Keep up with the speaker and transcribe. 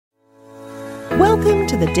Welcome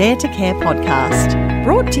to the Dare to Care podcast,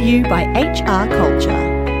 brought to you by HR Culture.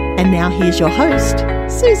 And now here's your host,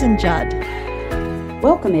 Susan Judd.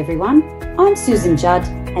 Welcome everyone, I'm Susan Judd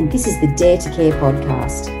and this is the Dare to Care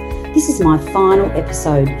podcast. This is my final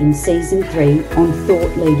episode in season 3 on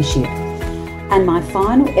thought leadership and my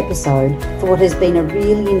final episode for what has been a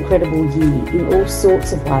really incredible year in all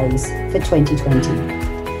sorts of ways for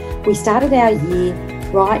 2020. We started our year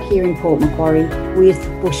right here in Port Macquarie with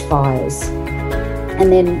bushfires. And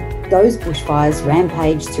then those bushfires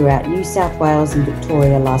rampaged throughout New South Wales and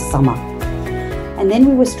Victoria last summer. And then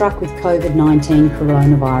we were struck with COVID-19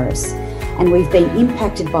 coronavirus. And we've been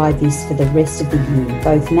impacted by this for the rest of the year,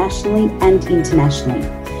 both nationally and internationally.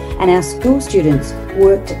 And our school students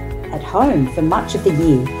worked at home for much of the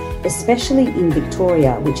year, especially in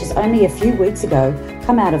Victoria, which has only a few weeks ago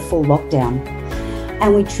come out of full lockdown.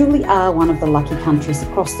 And we truly are one of the lucky countries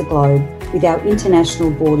across the globe with our international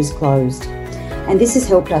borders closed. And this has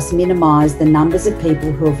helped us minimise the numbers of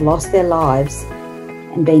people who have lost their lives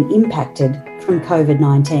and been impacted from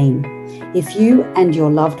COVID-19. If you and your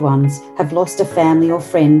loved ones have lost a family or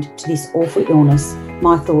friend to this awful illness,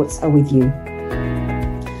 my thoughts are with you.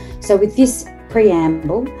 So with this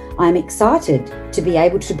preamble, I'm excited to be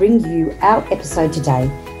able to bring you our episode today,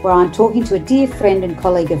 where I'm talking to a dear friend and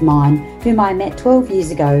colleague of mine whom I met 12 years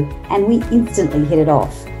ago and we instantly hit it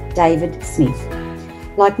off, David Smith.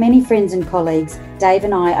 Like many friends and colleagues, Dave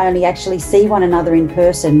and I only actually see one another in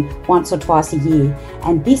person once or twice a year,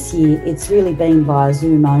 and this year it's really been via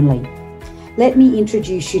Zoom only. Let me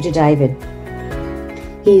introduce you to David.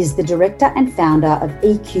 He is the director and founder of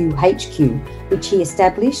EQHQ, which he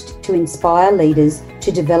established to inspire leaders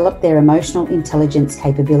to develop their emotional intelligence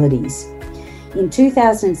capabilities. In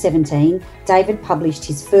 2017, David published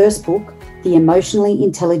his first book, The Emotionally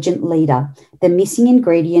Intelligent Leader, The Missing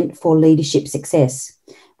Ingredient for Leadership Success,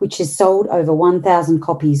 which has sold over 1,000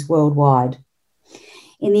 copies worldwide.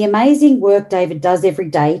 In the amazing work David does every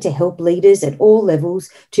day to help leaders at all levels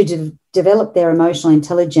to develop their emotional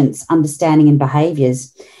intelligence, understanding and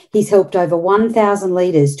behaviours, he's helped over 1,000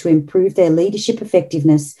 leaders to improve their leadership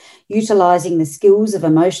effectiveness, utilising the skills of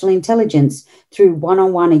emotional intelligence through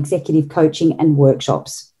one-on-one executive coaching and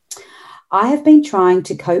workshops. I have been trying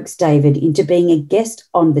to coax David into being a guest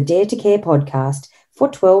on the Dare to Care podcast for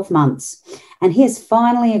 12 months, and he has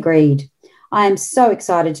finally agreed. I am so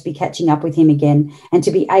excited to be catching up with him again and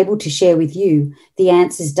to be able to share with you the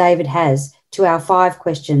answers David has to our 5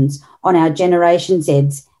 questions on our Generation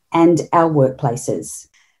Zs and our workplaces.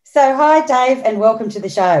 So hi, Dave, and welcome to the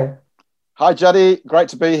show. Hi, Juddy. Great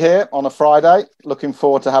to be here on a Friday. Looking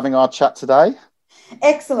forward to having our chat today.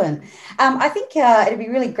 Excellent. I think it'd be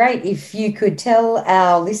really great if you could tell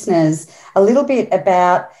our listeners a little bit of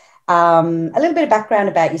background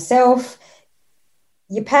about yourself,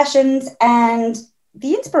 your passions, and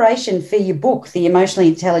the inspiration for your book, The Emotionally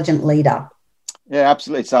Intelligent Leader. Yeah,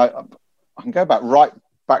 absolutely. So I can go right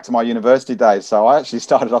back to my university days. So I actually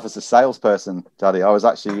started off as a salesperson, Daddy. I was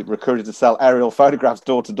actually recruited to sell aerial photographs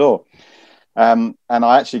door to door. And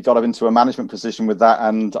I actually got up into a management position with that,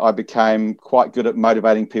 and I became quite good at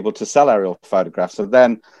motivating people to sell aerial photographs. So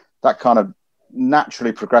then that kind of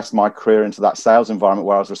naturally progressed my career into that sales environment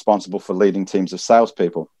where I was responsible for leading teams of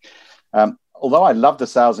salespeople. Although I loved the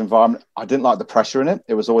sales environment, I didn't like the pressure in it.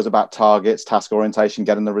 It was always about targets, task orientation,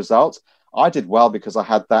 getting the results. I did well because I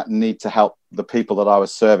had that need to help the people that I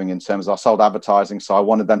was serving in terms of I sold advertising, so I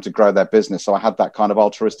wanted them to grow their business. So I had that kind of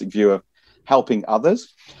altruistic view of helping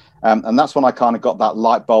others. And that's when I kind of got that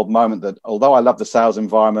light bulb moment that although I love the sales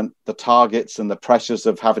environment, the targets and the pressures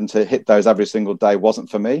of having to hit those every single day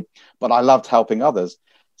wasn't for me, but I loved helping others.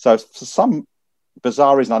 So for some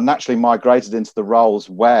bizarre reason, I naturally migrated into the roles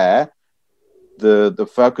where the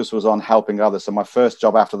focus was on helping others. So my first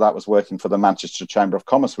job after that was working for the Manchester Chamber of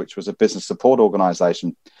Commerce, which was a business support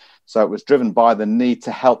organisation. So it was driven by the need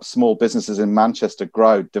to help small businesses in Manchester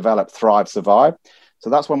grow, develop, thrive, survive. So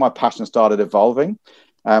that's when my passion started evolving.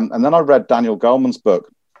 And then I read Daniel Goleman's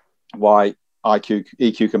book, Why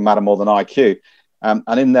EQ Can Matter More Than IQ.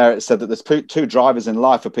 And in there it said that there's 2 drivers in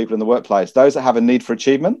life for people in the workplace, those that have a need for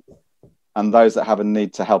achievement and those that have a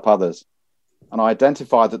need to help others. And I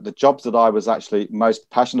identified that the jobs that I was actually most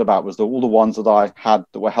passionate about was all the ones that I had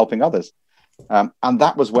that were helping others. And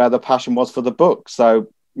that was where the passion was for the book. So,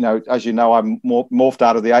 as you know, I'm morphed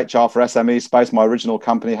out of the HR for SME space, my original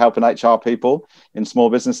company helping HR people in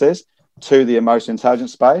small businesses, to the emotional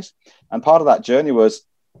intelligence space. And part of that journey was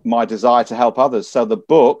my desire to help others. So the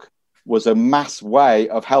book was a mass way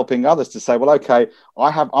of helping others to say, well, okay,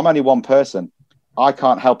 I'm only one person. I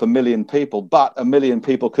can't help 1 million people, but 1 million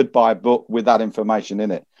people could buy a book with that information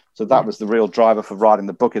in it. So that was the real driver for writing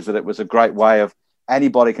the book, is that it was a great way of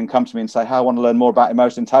anybody can come to me and say, hey, I want to learn more about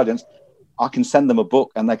emotional intelligence. I can send them a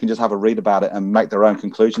book and they can just have a read about it and make their own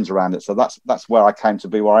conclusions around it. So that's where I came to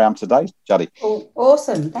be where I am today, Juddy.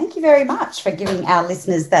 Awesome. Thank you very much for giving our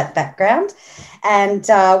listeners that background. And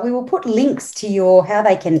we will put links to how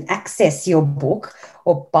they can access your book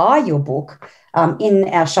or buy your book in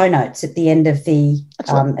our show notes at the end of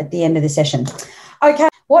the session. Okay,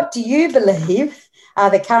 what do you believe are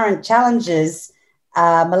the current challenges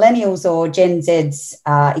millennials or Gen Zs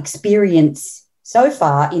experience so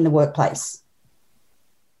far in the workplace?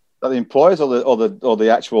 Are the employers or the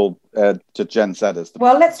actual Gen Zers?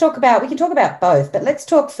 Well, we can talk about both, but let's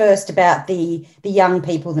talk first about the young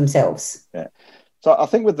people themselves. Yeah. So I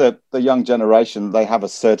think with the young generation, they have a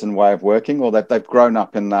certain way of working, or they've grown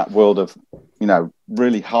up in that world of,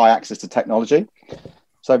 really high access to technology.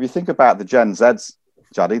 So if you think about the Gen Zs,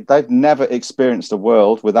 Juddy, they've never experienced a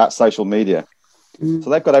world without social media. So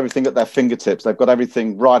they've got everything at their fingertips. They've got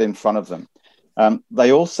everything right in front of them.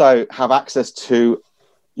 They also have access to,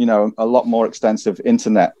 a lot more extensive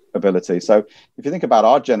internet ability. So if you think about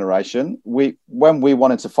our generation, when we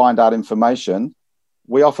wanted to find out information,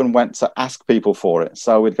 we often went to ask people for it.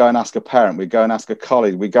 So we'd go and ask a parent, we'd go and ask a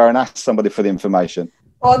colleague, we'd go and ask somebody for the information.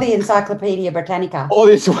 Or the Encyclopedia Britannica.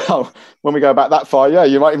 When we go back that far,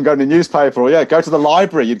 you might even go to the newspaper, or go to the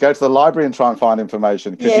library. You'd go to the library and try and find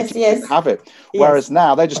information because you didn't have it. Yes. Whereas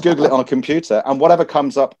now they just Google it on a computer, and whatever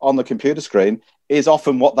comes up on the computer screen is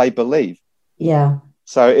often what they believe. Yeah.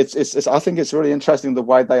 So it's I think it's really interesting the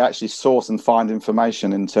way they actually source and find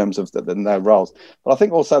information in terms of in their roles. But I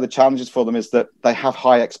think also the challenges for them is that they have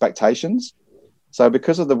high expectations. So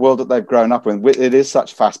because of the world that they've grown up in, it is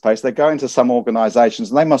such fast-paced. They go into some organizations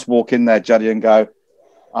and they must walk in there, Juddy, and go,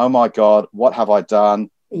 oh, my God, what have I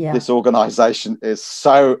done? Yeah. This organization is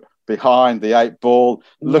so behind the eight ball.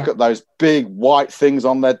 Look at those big white things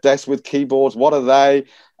on their desk with keyboards. What are they?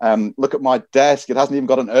 Look at my desk. It hasn't even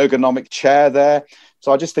got an ergonomic chair there.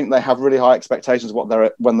 So I just think they have really high expectations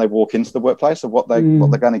when they walk into the workplace of what they're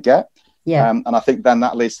going to get. Yeah. And I think then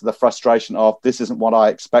that leads to the frustration of this isn't what I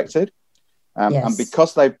expected. And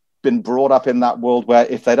because they've been brought up in that world where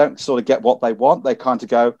if they don't sort of get what they want, they kind of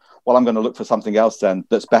go, well, I'm going to look for something else then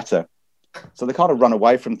that's better. So they kind of run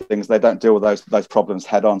away from things. They don't deal with those problems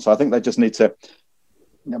head on. So I think they just need to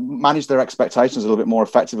manage their expectations a little bit more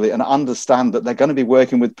effectively and understand that they're going to be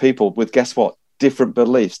working with people with, guess what, different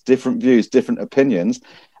beliefs, different views, different opinions.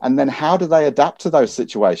 And then how do they adapt to those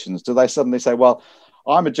situations? Do they suddenly say, well,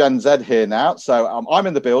 I'm a Gen Z here now, so I'm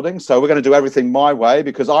in the building, so we're going to do everything my way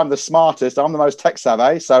because I'm the smartest, I'm the most tech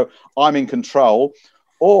savvy, so I'm in control?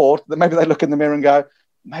 Or maybe they look in the mirror and go,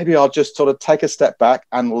 maybe I'll just sort of take a step back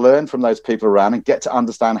and learn from those people around and get to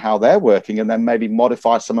understand how they're working, and then maybe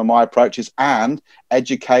modify some of my approaches and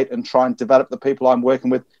educate and try and develop the people I'm working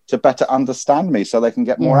with to better understand me so they can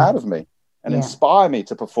get more out of me and inspire me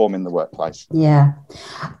to perform in the workplace. Yeah.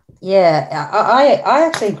 Yeah, I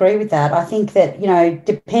actually agree with that. I think that,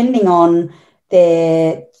 depending on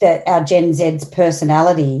our Gen Z's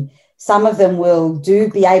personality, some of them will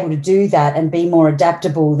be able to do that and be more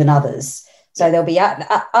adaptable than others. So there'll be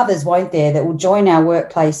others, won't there, that will join our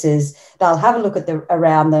workplaces. They'll have a look at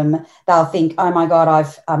around them. They'll think, oh, my God,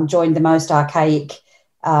 I've joined the most archaic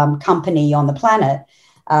company on the planet.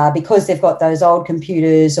 Because they've got those old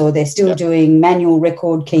computers, or they're still doing manual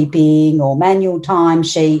record keeping or manual time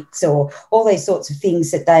sheets or all these sorts of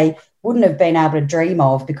things that they wouldn't have been able to dream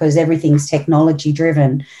of because everything's technology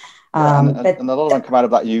driven. And a lot of them come out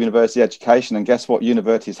of that university education, and guess what?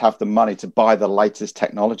 Universities have the money to buy the latest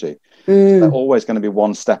technology. So they're always going to be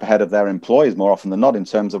one step ahead of their employees more often than not in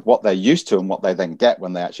terms of what they're used to and what they then get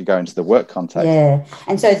when they actually go into the work context. Yeah,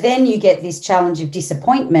 and so then you get this challenge of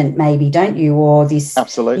disappointment maybe, don't you? Or this...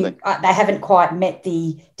 Absolutely. They haven't quite met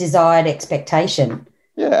the desired expectation.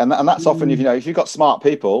 Yeah, and that's often, if you've got smart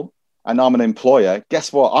people, and I'm an employer,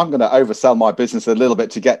 guess what? I'm going to oversell my business a little bit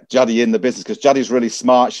to get Juddy in the business because Juddy's really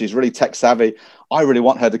smart. She's really tech savvy. I really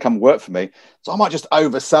want her to come work for me. So I might just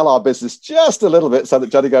oversell our business just a little bit so that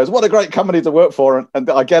Juddy goes, what a great company to work for. And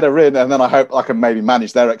I get her in, and then I hope I can maybe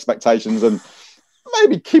manage their expectations and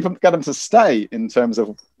maybe get them to stay in terms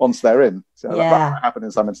of once they're in. So that might happen in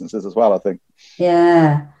some instances as well, I think.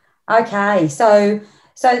 Yeah. Okay. So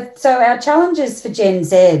our challenges for Gen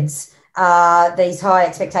Zs, these high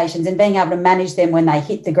expectations and being able to manage them when they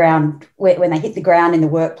hit the ground, in the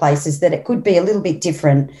workplace, is that it could be a little bit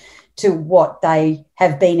different to what they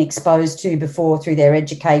have been exposed to before through their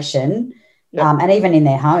education, and even in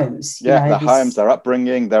their homes. Their homes, their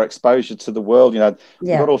upbringing, their exposure to the world.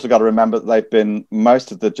 You've also got to remember that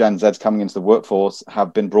most of the Gen Zs coming into the workforce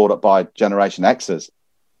have been brought up by Generation Xers.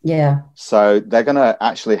 Yeah. So they're going to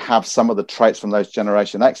actually have some of the traits from those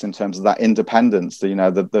Generation X in terms of that independence,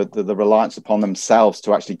 the reliance upon themselves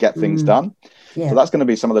to actually get things done. Yeah. So that's going to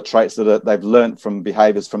be some of the traits that they've learned from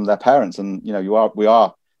behaviors from their parents. And, we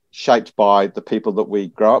are shaped by the people that we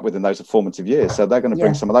grow up with in those formative years. So they're going to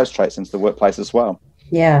bring some of those traits into the workplace as well.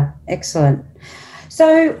 Yeah, excellent.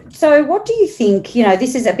 So what do you think,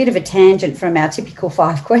 this is a bit of a tangent from our typical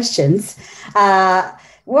 5 questions.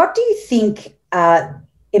 What do you think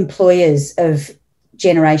employers of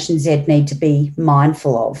Generation Z need to be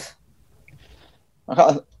mindful of?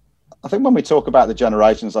 I think when we talk about the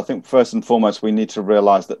generations, I think first and foremost, we need to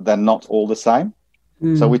realize that they're not all the same.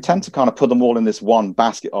 So we tend to kind of put them all in this one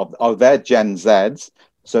basket of they're Gen Zs.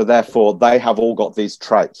 So therefore they have all got these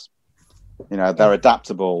traits. They're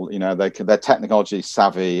adaptable, they're technology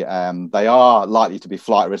savvy. They are likely to be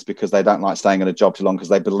flight risk because they don't like staying in a job too long because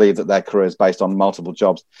they believe that their career is based on multiple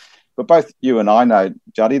jobs. But both you and I know,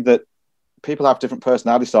 Juddy, that people have different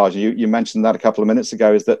personality styles. You mentioned that a couple of minutes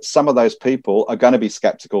ago, is that some of those people are going to be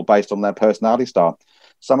skeptical based on their personality style.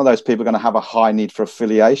 Some of those people are going to have a high need for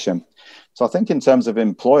affiliation. So I think in terms of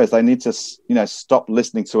employers, they need to, stop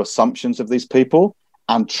listening to assumptions of these people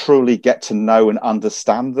and truly get to know and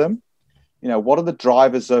understand them. What are the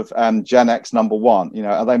drivers of Gen X number one?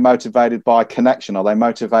 Are they motivated by connection? Are they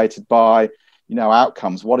motivated by,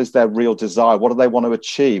 outcomes? What is their real desire? What do they want to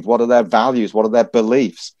achieve? What are their values? What are their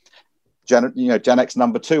beliefs? Gen X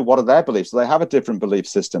number two, what are their beliefs? Do they have a different belief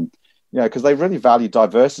system? Because they really value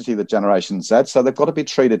diversity, the Generation Z, so they've got to be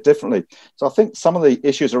treated differently. So I think some of the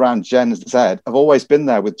issues around Gen Z have always been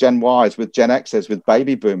there with Gen Ys, with Gen Xs, with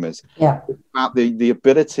baby boomers. Yeah. About the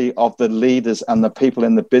ability of the leaders and the people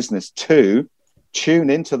in the business to tune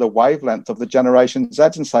into the wavelength of the Generation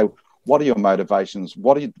Zs and say, what are your motivations?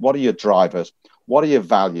 What are your drivers? What are your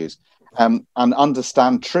values? And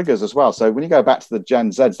understand triggers as well. So when you go back to the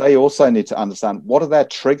Gen Zs, they also need to understand what are their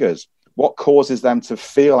triggers, what causes them to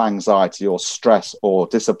feel anxiety or stress or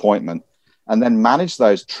disappointment, and then manage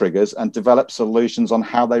those triggers and develop solutions on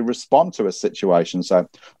how they respond to a situation. So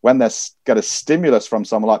when they get a stimulus from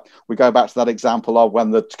someone, like we go back to that example of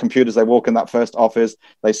when the computers, they walk in that first office,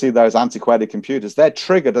 they see those antiquated computers, they're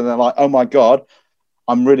triggered and they're like, oh my God,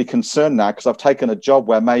 I'm really concerned now because I've taken a job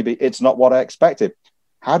where maybe it's not what I expected.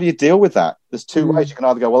 How do you deal with that? There's two ways. You can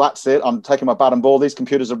either go, well, that's it. I'm taking my bat and ball. These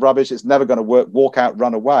computers are rubbish. It's never going to work. Walk out,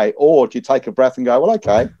 run away. Or do you take a breath and go, well,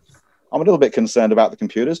 okay, I'm a little bit concerned about the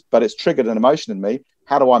computers, but it's triggered an emotion in me.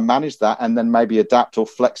 How do I manage that? And then maybe adapt or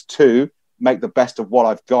flex to make the best of what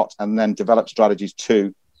I've got and then develop strategies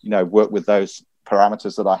to, work with those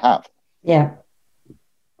parameters that I have. Yeah.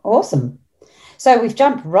 Awesome. So we've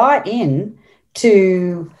jumped right in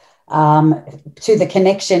to the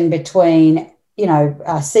connection between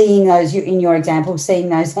seeing those, in your example, seeing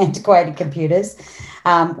those antiquated computers,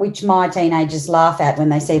 which my teenagers laugh at when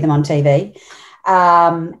they see them on TV,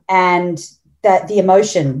 and that the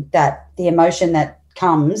emotion that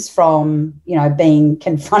comes from, being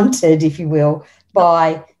confronted, if you will,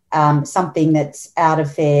 by something that's out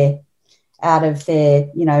of their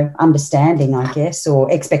understanding, I guess,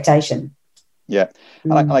 or expectation. Yeah.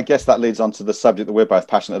 And I guess that leads on to the subject that we're both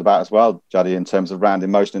passionate about as well, Juddy, in terms of around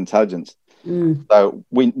emotional intelligence. So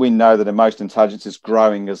we know that emotional intelligence is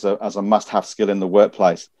growing as a must-have skill in the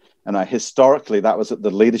workplace. And historically, that was at the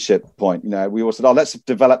leadership point. We all said, let's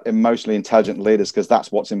develop emotionally intelligent leaders because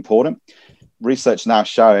that's what's important. Research now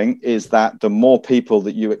showing is that the more people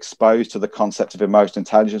that you expose to the concept of emotional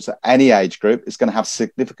intelligence at any age group, it's going to have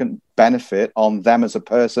significant benefit on them as a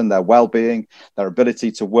person, their well-being, their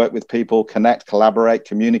ability to work with people, connect, collaborate,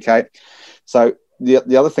 communicate. So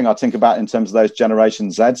the other thing I think about in terms of those Generation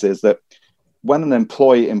Zs is that when an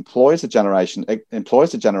employee employs a Generation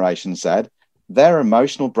Z, their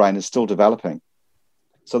emotional brain is still developing.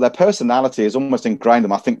 So their personality is almost ingrained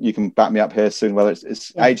in them. I think you can back me up here soon, whether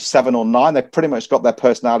it's age 7 or 9, they've pretty much got their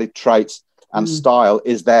personality traits and style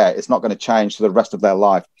is there. It's not going to change for the rest of their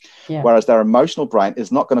life. Yeah. Whereas their emotional brain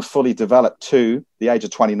is not going to fully develop to the age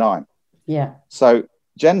of 29. Yeah. So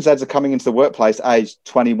Gen Zs are coming into the workplace age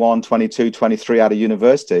 21, 22, 23 out of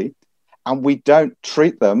university. And we don't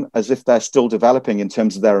treat them as if they're still developing in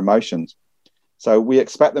terms of their emotions. So we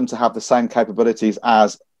expect them to have the same capabilities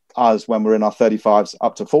as when we're in our 35s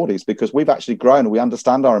up to 40s, because we've actually grown and we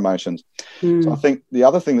understand our emotions. So I think the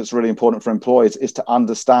other thing that's really important for employees is to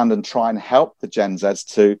understand and try and help the Gen Zs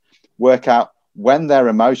to work out when their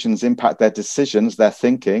emotions impact their decisions, their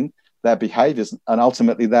thinking, their behaviors, and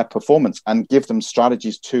ultimately their performance, and give them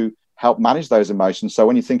strategies to help manage those emotions. So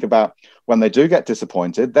when you think about when they do get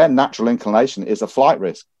disappointed, their natural inclination is a flight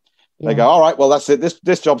risk. They go, all right, well, that's it.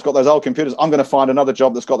 This job's got those old computers. I'm going to find another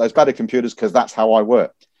job that's got those better computers because that's how I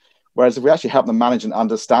work. Whereas if we actually help them manage and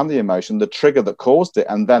understand the emotion, the trigger that caused it,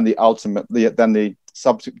 and then the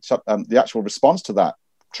actual response to that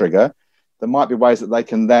trigger, there might be ways that they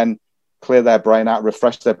can then clear their brain out,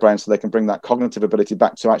 refresh their brain, so they can bring that cognitive ability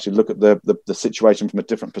back to actually look at the situation from a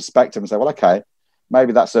different perspective and say, well, okay,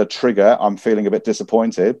 maybe that's a trigger. I'm feeling a bit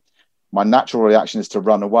disappointed. My natural reaction is to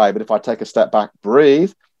run away. But if I take a step back,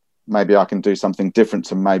 breathe, maybe I can do something different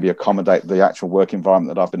to maybe accommodate the actual work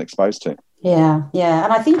environment that I've been exposed to. Yeah.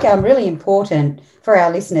 And I think really important for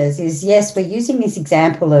our listeners is, yes, we're using this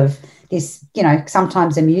example of this,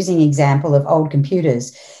 sometimes amusing example of old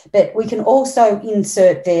computers, but we can also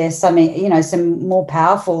insert there some more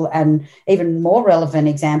powerful and even more relevant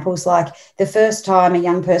examples, like the first time a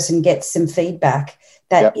young person gets some feedback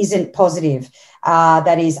that isn't positive,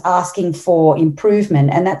 that is asking for improvement,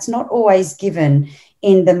 and that's not always given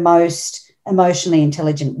in the most emotionally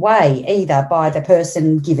intelligent way either by the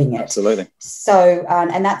person giving it. Absolutely. So,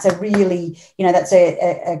 and that's a really, that's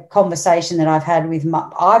a conversation that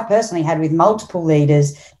I've personally had with multiple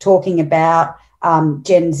leaders talking about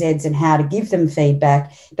Gen Zs and how to give them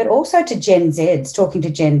feedback, but also to Gen Zs, talking to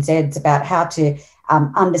Gen Zs about how to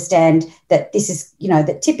understand that this is,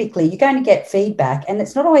 that typically you're going to get feedback and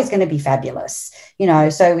it's not always going to be fabulous,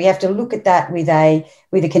 so we have to look at that with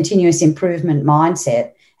a continuous improvement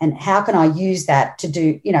mindset. And how can I use that to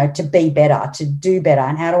do, to be better, to do better?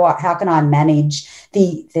 And how can I manage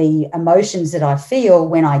the emotions that I feel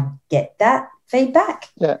when I get that feedback?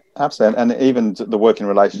 Yeah, absolutely. And even the working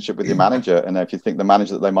relationship with your manager. And if you think the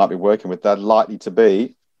manager that they might be working with, they're likely to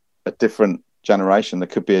be a different generation. There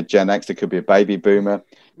could be a Gen X, there could be a baby boomer.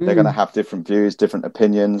 They're going to have different views, different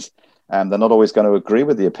opinions. And they're not always going to agree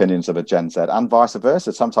with the opinions of a Gen Z, and vice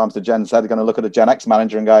versa. Sometimes the Gen Z are going to look at a Gen X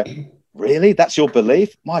manager and go, really? That's your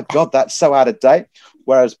belief? My God, that's so out of date.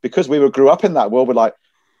 Whereas because we grew up in that world, we're like,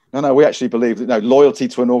 no, we actually believe that loyalty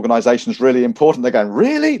to an organization is really important. They're going,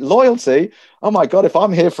 really? Loyalty? Oh my God, if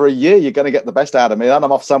I'm here for a year, you're going to get the best out of me. And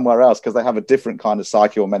I'm off somewhere else, because they have a different kind of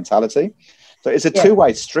psyche or mentality. So it's a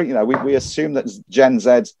two-way street. We assume that Gen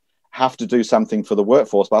Zs have to do something for the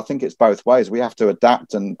workforce, but I think it's both ways. We have to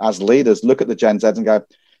adapt, and as leaders, look at the Gen Zs and go,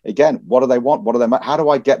 again, what do they want? How do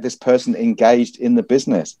I get this person engaged in the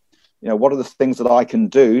business? What are the things that I can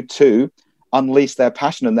do to unleash their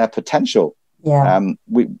passion and their potential?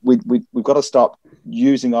 We've got to stop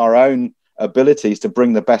using our own abilities to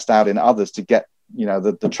bring the best out in others to get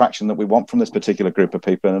the traction that we want from this particular group of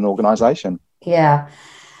people in an organization.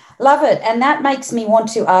 Love it. And that makes me want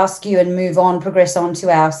to ask you and progress on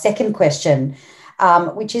to our second question,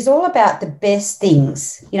 which is all about the best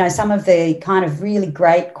things, some of the kind of really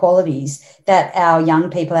great qualities that our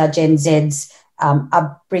young people, our Gen Zs,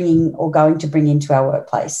 are bringing or going to bring into our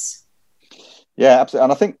workplace. Yeah, absolutely.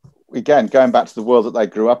 And I think, again, going back to the world that they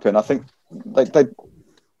grew up in, I think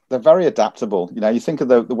they're very adaptable. You think of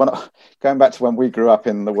the one, going back to when we grew up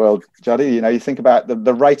in the world, Juddy, you think about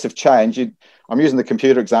the rate of change. I'm using the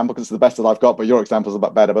computer example because it's the best that I've got, but your example is a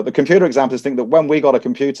bit better. But the computer examples think that when we got a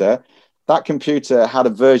computer, that computer had a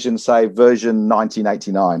version, say, version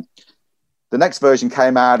 1989. The next version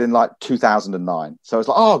came out in like 2009. So it's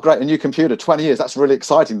like, oh, great, a new computer, 20 years. That's really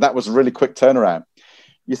exciting. That was a really quick turnaround.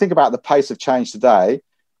 You think about the pace of change today.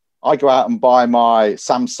 I go out and buy my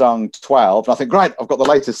Samsung 12, and I think, great, I've got the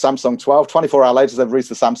latest Samsung 12. 24 hours later, they've released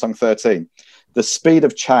the Samsung 13. The speed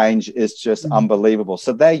of change is just unbelievable.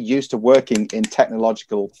 So they're used to working in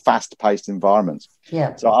technological, fast-paced environments.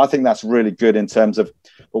 Yeah. So I think that's really good in terms of,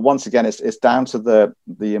 but once again, it's down to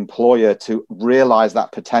the employer to realize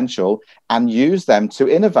that potential and use them to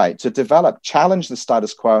innovate, to develop, challenge the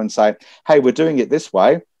status quo and say, hey, we're doing it this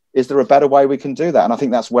way. Is there a better way we can do that? And I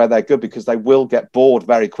think that's where they're good, because they will get bored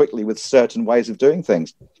very quickly with certain ways of doing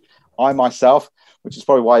things. I myself, which is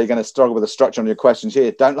probably why you're going to struggle with the structure on your questions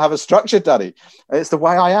here, don't have a structure, Daddy. It's the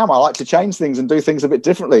way I am. I like to change things and do things a bit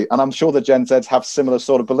differently. And I'm sure the Gen Zs have similar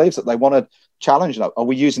sort of beliefs that they want to challenge. Are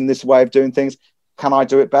we using this way of doing things? Can I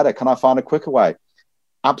do it better? Can I find a quicker way?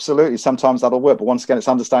 Absolutely. Sometimes that'll work. But once again, it's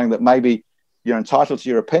understanding that maybe you're entitled to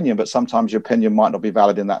your opinion, but sometimes your opinion might not be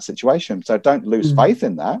valid in that situation. So don't lose faith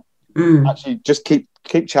in that. Actually, just keep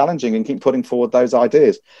challenging and keep putting forward those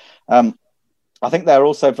ideas. I think they're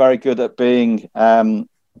also very good at being,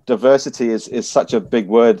 diversity is such a big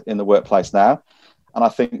word in the workplace now. And I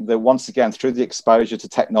think that once again, through the exposure to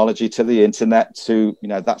technology, to the internet, to,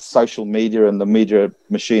 that social media and the media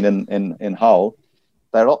machine in whole,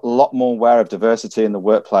 they're a lot more aware of diversity in the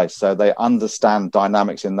workplace. So they understand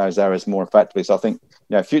dynamics in those areas more effectively. So I think,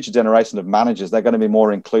 future generation of managers, they're going to be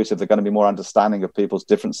more inclusive. They're going to be more understanding of people's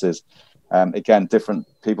differences. Again, different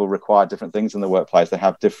people require different things in the workplace. They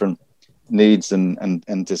have different needs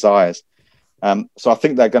and desires. So I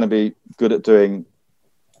think they're going to be good at doing,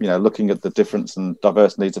 looking at the difference and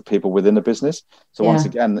diverse needs of people within the business. So once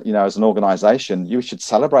again, as an organization, you should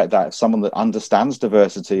celebrate that as someone that understands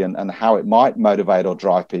diversity and how it might motivate or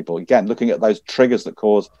drive people. Again, looking at those triggers that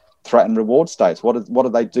cause threat and reward states. What do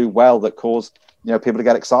they do well that cause people to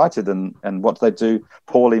get excited, and what do they do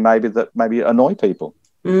poorly that maybe annoy people?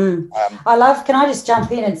 Can I just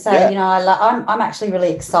jump in and say, I'm actually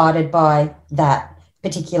really excited by that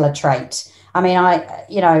particular trait. I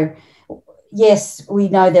mean, yes, we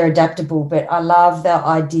know they're adaptable, but I love the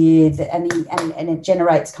idea that, and it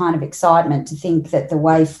generates kind of excitement to think that the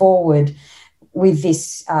way forward with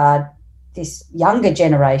this younger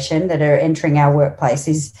generation that are entering our workplace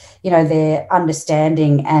is, their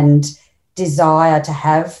understanding and desire to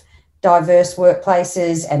have diverse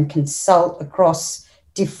workplaces and consult across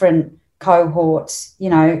different cohorts.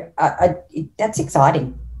 That's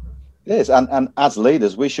exciting. It is, and as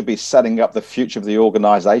leaders, we should be setting up the future of the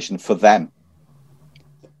organisation for them.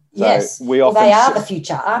 So yes, they are the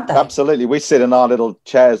future, aren't they? Absolutely. We sit in our little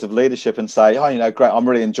chairs of leadership and say, great, I'm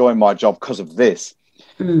really enjoying my job because of this.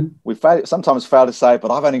 We sometimes fail to say,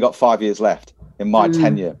 but I've only got 5 years left in my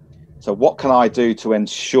tenure. So what can I do to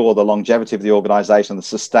ensure the longevity of the organisation, the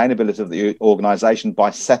sustainability of the organisation, by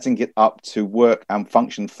setting it up to work and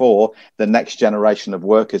function for the next generation of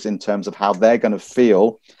workers in terms of how they're going to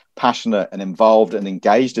feel passionate and involved and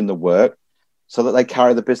engaged in the work, so that they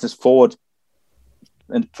carry the business forward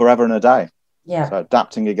and forever and a day. Yeah. So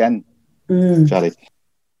adapting again, Jaddy.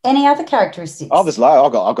 Any other characteristics? Oh, there's loads.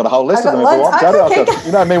 I've got a whole list of them.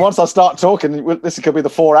 Jaddy, once I start talking, this could be the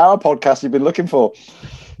 4-hour podcast you've been looking for.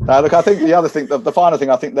 Look, I think the other thing, the final thing,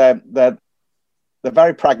 I think they're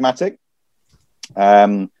very pragmatic,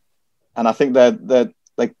 and I think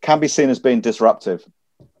they can be seen as being disruptive.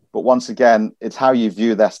 But once again, it's how you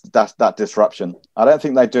view that disruption. I don't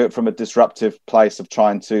think they do it from a disruptive place of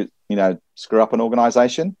trying to, screw up an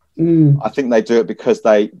organization. I think they do it because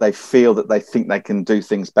they feel that they think they can do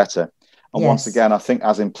things better. And once again, I think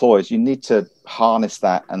as employers, you need to harness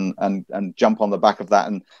that and jump on the back of that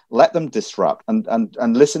and let them disrupt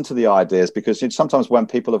and listen to the ideas, because sometimes when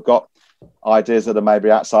people have got ideas that are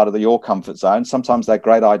maybe outside of your comfort zone, sometimes they're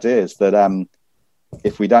great ideas that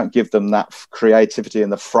if we don't give them that creativity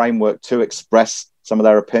and the framework to express some of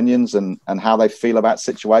their opinions and how they feel about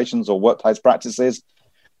situations or workplace practices,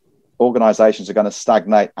 organizations are going to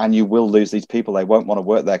stagnate, and you will lose these people. They won't want to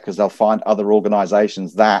work there because they'll find other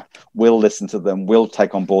organizations that will listen to them, will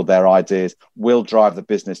take on board their ideas, will drive the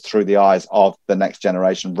business through the eyes of the next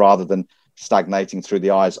generation rather than stagnating through the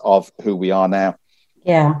eyes of who we are now.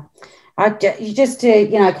 Yeah. Just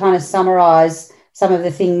to, kind of summarize some of the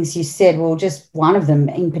things you said, well, just one of them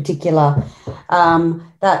in particular,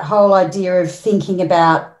 that whole idea of thinking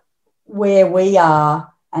about where we are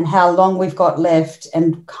and how long we've got left,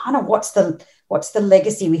 and kind of what's the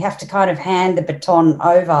legacy. We have to kind of hand the baton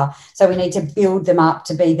over. So we need to build them up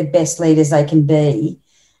to be the best leaders they can be,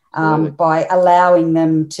 by allowing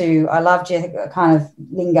them to, I loved your kind of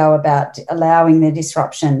lingo about allowing the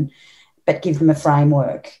disruption, but give them a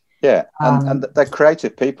framework. Yeah, and they're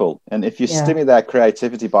creative people. And if you stimulate their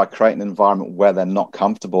creativity by creating an environment where they're not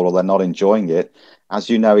comfortable or they're not enjoying it, as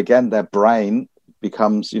again, their brain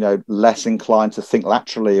becomes, less inclined to think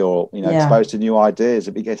laterally or, exposed to new ideas.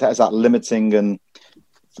 It has that limiting and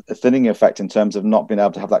thinning effect in terms of not being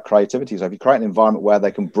able to have that creativity. So if you create an environment where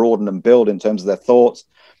they can broaden and build in terms of their thoughts,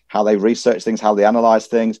 how they research things, how they analyze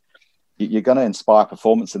things, you're going to inspire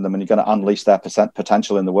performance in them, and you're going to unleash their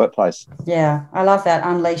potential in the workplace. Yeah, I love that.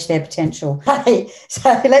 Unleash their potential. Hey,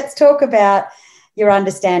 so let's talk about your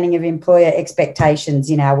understanding of employer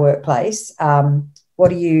expectations in our workplace. What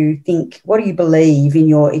do you think? What do you believe in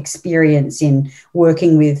your experience in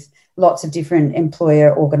working with lots of different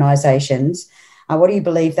employer organisations? What do you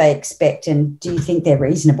believe they expect, and do you think they're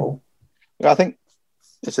reasonable? I think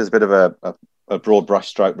this is a bit of a broad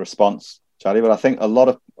brushstroke response, Charlie, but I think a lot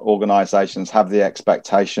of organisations have the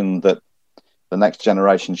expectation that the next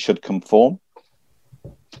generation should conform.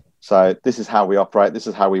 So this is how we operate. This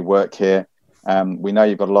is how we work here. We know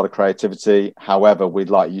you've got a lot of creativity. However, we'd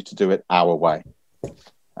like you to do it our way.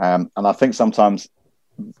 And I think sometimes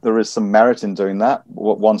there is some merit in doing that.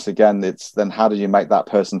 Once again, it's then how do you make that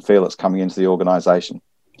person feel that's coming into the organisation?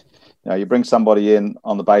 You bring somebody in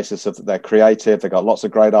on the basis of that they're creative, they've got lots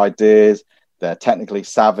of great ideas, they're technically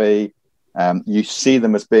savvy. You see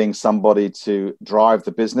them as being somebody to drive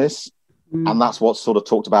the business. And that's what's sort of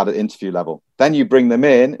talked about at interview level. Then you bring them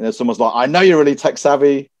in and someone's like, I know you're really tech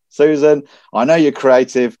savvy, Susan. I know you're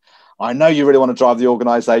creative. I know you really want to drive the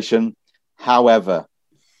organisation. However,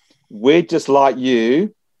 we'd just like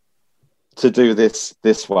you to do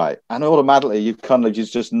this way, and automatically you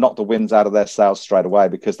just knock the winds out of their sails straight away,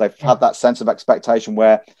 because they've had that sense of expectation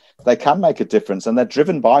where they can make a difference, and they're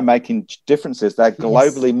driven by making differences. They're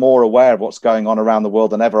globally more aware of what's going on around the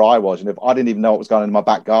world than ever I was. And if I didn't even know what was going on in my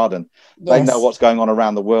back garden, they know what's going on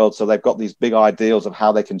around the world. So they've got these big ideals of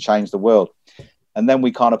how they can change the world. And then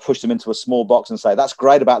we kind of push them into a small box and say, that's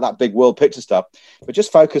great about that big world picture stuff, but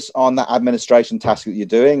just focus on that administration task that you're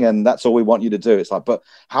doing. And that's all we want you to do. It's like, but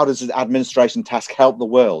how does the administration task help the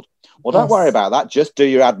world? Well, don't worry about that. Just do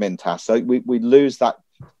your admin task. So we lose that,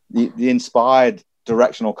 the inspired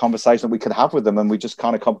directional conversation that we could have with them, and we just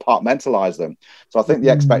kind of compartmentalize them. So I think the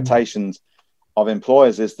expectations of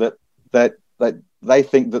employers is that they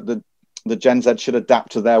think that the Gen Z should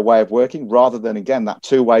adapt to their way of working, rather than, again, that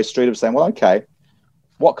two-way street of saying, well, okay,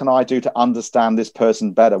 what can I do to understand this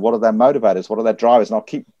person better? What are their motivators? What are their drivers? And I'll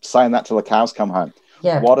keep saying that till the cows come home.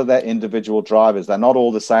 What are their individual drivers? They're not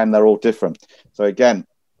all the same. They're all different. So again,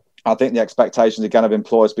 I think the expectations, again, of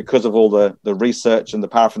employers, because of all the research and the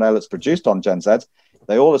paraphernalia that's produced on Gen Zs,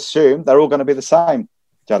 they all assume they're all going to be the same,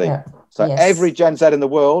 Jodie. So every Gen Z in the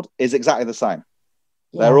world is exactly the same.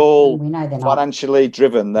 They're all financially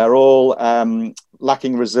driven. They're all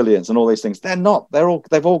lacking resilience and all these things. They're not.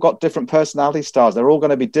 They've all got different personality styles. They're all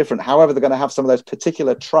going to be different. However, they're going to have some of those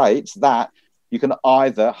particular traits that you can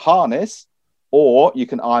either harness or you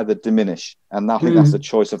can either diminish. And I think that's the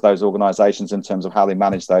choice of those organizations in terms of how they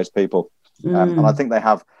manage those people. And I think they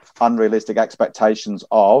have unrealistic expectations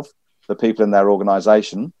of the people in their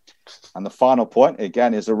organization. And the final point,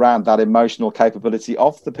 again, is around that emotional capability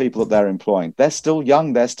of the people that they're employing. They're still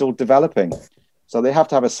young. They're still developing. So they have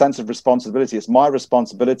to have a sense of responsibility. It's my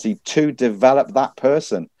responsibility to develop that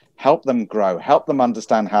person, help them grow, help them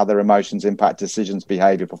understand how their emotions impact decisions,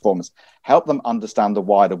 behavior, performance, help them understand the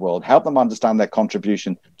wider world, help them understand their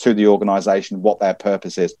contribution to the organization, what their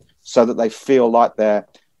purpose is, so that they feel like they're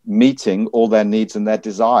meeting all their needs and their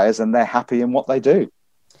desires and they're happy in what they do.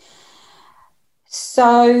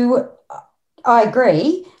 So I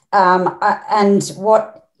agree. And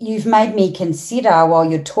what you've made me consider while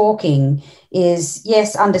you're talking is,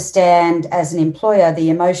 yes, understand as an employer the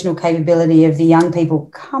emotional capability of the young people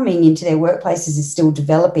coming into their workplaces is still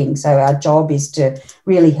developing. So our job is to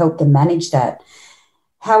really help them manage that.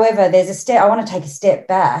 However, there's a step, I want to take a step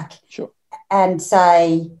back and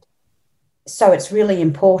say, so it's really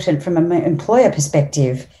important from an employer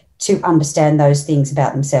perspective to understand those things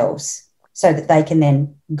about themselves, so that they can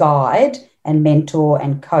then guide and mentor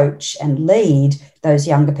and coach and lead those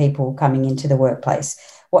younger people coming into the workplace.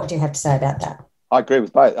 What do you have to say about that? I agree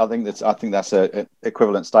with both. I think that's an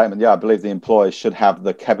equivalent statement. Yeah, I believe the employers should have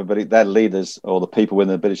the capability, their leaders or the people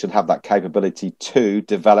within the business should have that capability to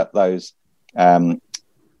develop those, the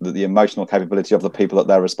emotional capability of the people that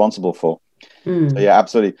they're responsible for. So yeah,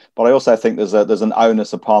 absolutely. But I also think there's an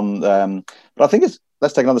onus upon but I think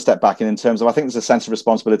let's take another step back in terms of, I think there's a sense of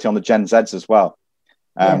responsibility on the Gen Zs as well,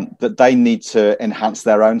 that they need to enhance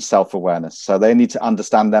their own self-awareness. So they need to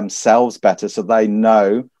understand themselves better so they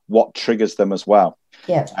know what triggers them as well.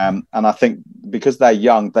 And I think because they're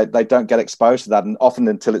young, they don't get exposed to that, and often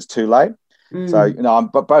until it's too late. So,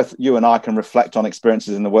 but both you and I can reflect on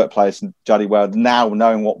experiences in the workplace, and Jodie, where now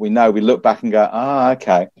knowing what we know, we look back and go,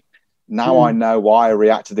 okay, now I know why I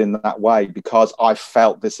reacted in that way, because I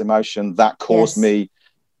felt this emotion that caused me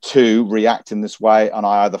to react in this way, and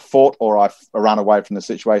I either fought or I ran away from the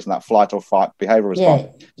situation, that flight or fight behavior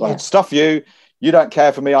response. So stuff you don't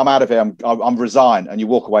care for me, I'm out of here, I'm resigned, and you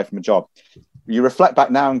walk away from a job. You reflect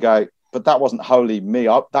back now and go, but that wasn't wholly me.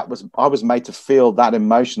 I was made to feel that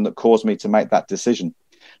emotion that caused me to make that decision.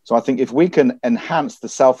 So I think if we can enhance the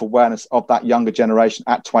self-awareness of that younger generation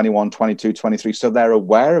at 21, 22, 23, so they're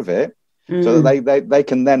aware of it, so that they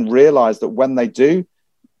can then realize that when they do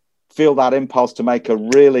feel that impulse to make a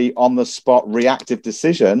really on-the-spot reactive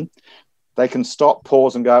decision, they can stop,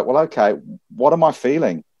 pause and go, well, okay, what am I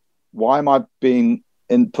feeling? Why am I putting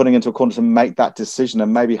into a corner to make that decision?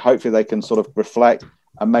 And maybe hopefully they can sort of reflect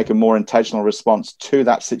and make a more intentional response to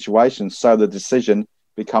that situation, so the decision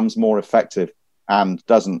becomes more effective and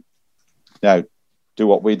doesn't, do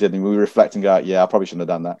what we did, and we reflect and go, yeah, I probably shouldn't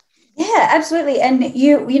have done that. Yeah, absolutely. And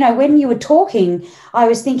you know, when you were talking, I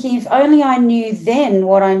was thinking, if only I knew then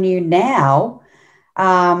what I knew now.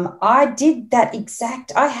 I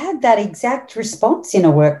had that exact response in a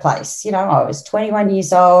workplace. I was 21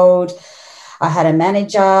 years old. I had a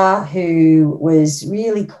manager who was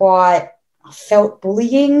really felt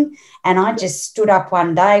bullying, and I just stood up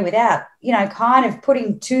one day without, kind of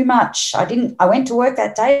putting too much. I went to work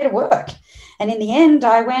that day to work. And in the end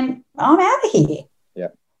I went, I'm out of here.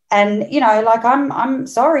 And, I'm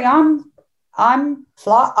sorry, I'm I'm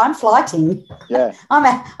flighting. Yeah. I'm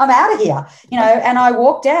out of here, and I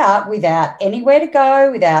walked out without anywhere to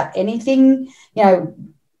go, without anything,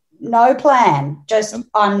 no plan, just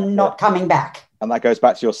I'm not coming back. And that goes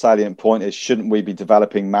back to your salient point is, shouldn't we be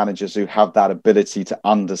developing managers who have that ability to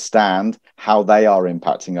understand how they are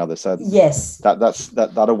impacting others? So yes,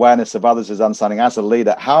 that awareness of others is understanding, as a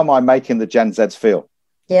leader, how am I making the Gen Zs feel?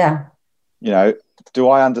 Yeah. Do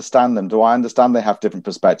I understand them? Do I understand they have different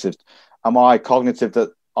perspectives? Am I cognitive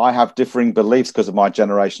that I have differing beliefs because of my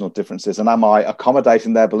generational differences? And am I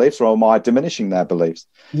accommodating their beliefs, or am I diminishing their beliefs?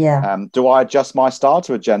 Yeah. Do I adjust my style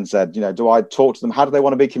to a Gen Z? Do I talk to them? How do they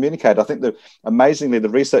want to be communicated? I think that amazingly, the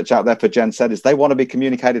research out there for Gen Z is they want to be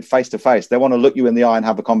communicated face to face. They want to look you in the eye and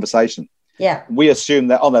have a conversation. Yeah. We assume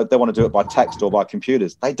that, they want to do it by text or by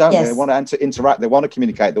computers. They don't. Yes. They want to interact. They want to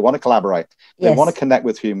communicate. They want to collaborate. They want to connect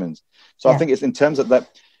with humans. So I think it's in terms of that,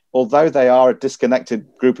 although they are a disconnected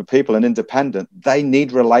group of people and independent, they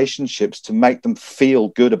need relationships to make them feel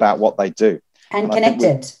good about what they do. And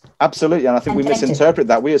connected. Absolutely. And I think we misinterpret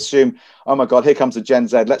that. We assume, oh my God, here comes a Gen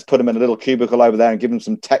Z. Let's put him in a little cubicle over there and give him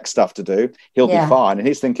some tech stuff to do. He'll be fine. And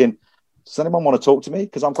he's thinking, does anyone want to talk to me?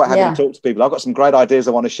 Because I'm quite happy to talk to people. I've got some great ideas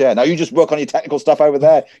I want to share. No, you just work on your technical stuff over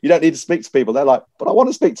there. You don't need to speak to people. They're like, but I want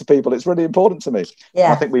to speak to people. It's really important to me. Yeah.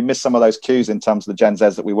 And I think we miss some of those cues in terms of the Gen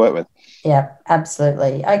Zs that we work with. Yeah,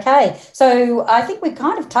 absolutely. Okay. So I think we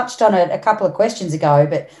kind of touched on it a couple of questions ago,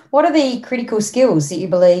 but what are the critical skills that you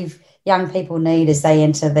believe young people need as they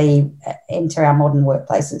enter our modern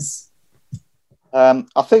workplaces? I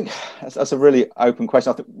think that's a really open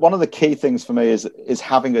question. I think one of the key things for me is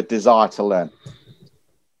having a desire to learn,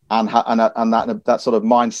 and that sort of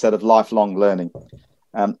mindset of lifelong learning,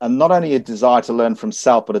 and not only a desire to learn from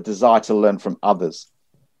self, but a desire to learn from others.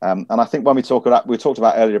 And I think when we talked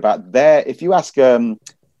about earlier about if you ask the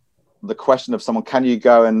question of someone, can you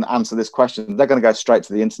go and answer this question? They're going to go straight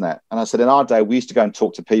to the internet. And I said, in our day, we used to go and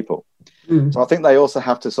talk to people. So I think they also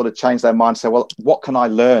have to sort of change their mind and say, well, what can I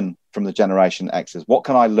learn from the Generation X's? What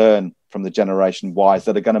can I learn from the Generation Ys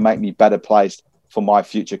that are going to make me better placed for my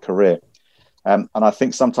future career? And I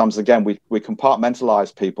think sometimes, again, we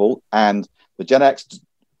compartmentalize people, and the Gen X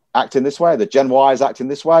act in this way, the Gen Ys act in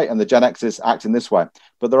this way, and the Gen X's act in this way.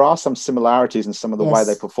 But there are some similarities in some of the way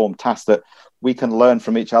they perform tasks that we can learn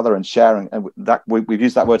from each other and share. And that we've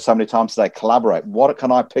used that word so many times today, collaborate. What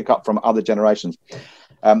can I pick up from other generations?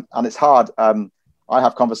 And it's hard. I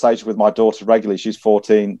have conversations with my daughter regularly. She's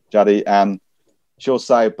 14, Juddy, and she'll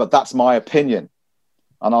say, but that's my opinion.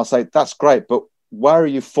 And I'll say, that's great, but where are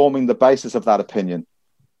you forming the basis of that opinion?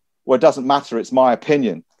 Well, it doesn't matter. It's my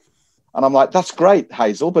opinion. And I'm like, that's great,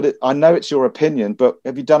 Hazel, but I know it's your opinion, but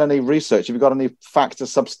have you done any research? Have you got any facts to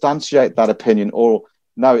substantiate that opinion? Or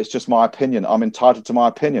no, it's just my opinion. I'm entitled to my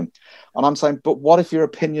opinion. And I'm saying, but what if your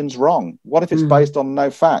opinion's wrong? What if it's based on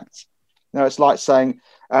no facts? It's like saying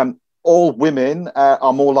all women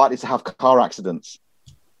are more likely to have car accidents.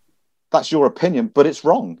 That's your opinion, but it's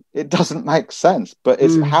wrong. It doesn't make sense. But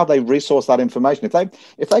it's how they resource that information.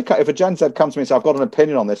 If a Gen Z comes to me and says, I've got an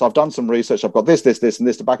opinion on this, I've done some research, I've got this, and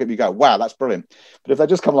this to back up, you go, wow, that's brilliant. But if they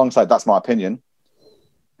just come along and say, that's my opinion,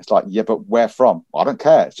 it's like, yeah, but where from? I don't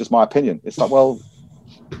care. It's just my opinion. It's like, well,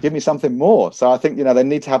 give me something more. So I think, they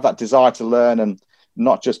need to have that desire to learn and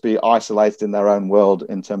not just be isolated in their own world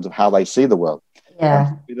in terms of how they see the world.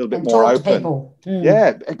 Yeah. Be a little bit more open.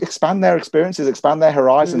 Yeah. Expand their experiences, expand their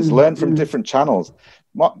horizons, learn from different channels.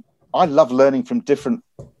 I love learning from different,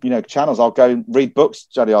 channels. I'll go read books,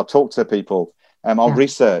 Jodie. I'll talk to people. I'll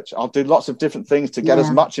research. I'll do lots of different things to get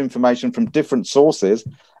as much information from different sources.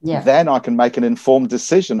 Yeah. Then I can make an informed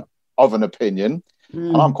decision of an opinion.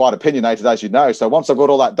 And I'm quite opinionated, as you know. So once I've got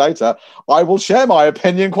all that data, I will share my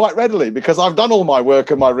opinion quite readily because I've done all my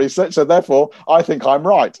work and my research. So therefore, I think I'm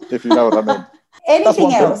right, if you know what I mean.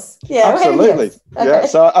 Anything else? Yeah, absolutely. Else? Okay. Yeah.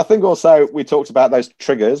 So I think also we talked about those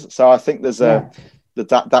triggers. So I think there's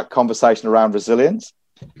that conversation around resilience.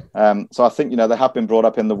 So I think, they have been brought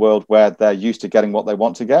up in the world where they're used to getting what they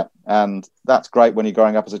want to get. And that's great when you're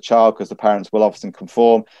growing up as a child because the parents will often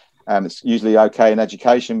conform. It's usually okay in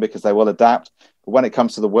education because they will adapt. But when it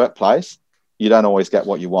comes to the workplace, you don't always get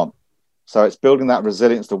what you want. So it's building that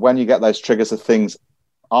resilience to when you get those triggers of things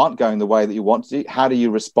aren't going the way that you want to, how do you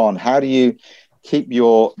respond? How do you keep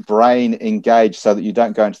your brain engaged so that you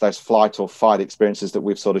don't go into those flight or fight experiences that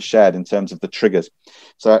we've sort of shared in terms of the triggers?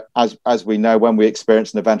 So as we know, when we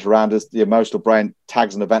experience an event around us, the emotional brain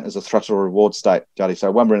tags an event as a threat or reward state, Jodie. So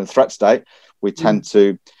when we're in a threat state, we tend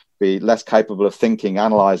to be less capable of thinking,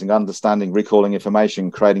 analyzing, understanding, recalling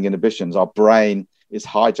information, creating inhibitions. Our brain is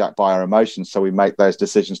hijacked by our emotions. So we make those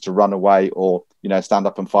decisions to run away or, stand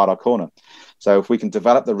up and fight our corner. So if we can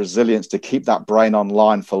develop the resilience to keep that brain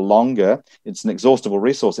online for longer, it's an exhaustible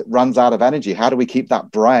resource. It runs out of energy. How do we keep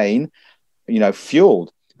that brain,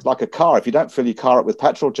 fueled? It's like a car. If you don't fill your car up with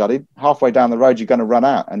petrol, Juddy, halfway down the road, you're going to run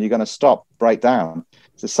out and you're going to stop, break down.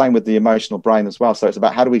 It's the same with the emotional brain as well. So it's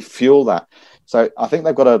about how do we fuel that? So I think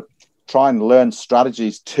they've got to try and learn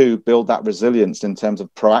strategies to build that resilience in terms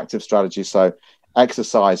of proactive strategies. So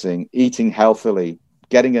exercising, eating healthily,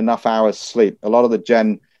 getting enough hours sleep. A lot of the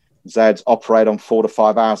Gen Zs operate on 4 to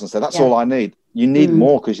 5 hours and say, that's all I need. You need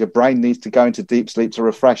more because your brain needs to go into deep sleep to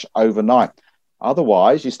refresh overnight.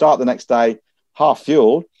 Otherwise, you start the next day half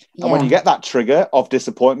fueled. And when you get that trigger of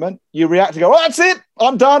disappointment, you react to go, that's it.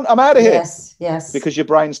 I'm done. I'm out of here. Yes. Because your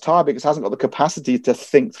brain's tired because it hasn't got the capacity to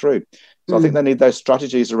think through. So I think they need those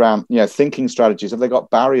strategies around, thinking strategies. Have they got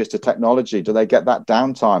barriers to technology? Do they get that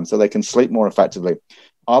downtime so they can sleep more effectively?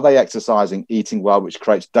 Are they exercising, eating well, which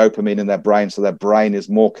creates dopamine in their brain so their brain is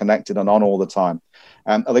more connected and on all the time?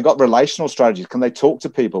 Have they got relational strategies? Can they talk to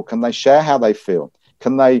people? Can they share how they feel?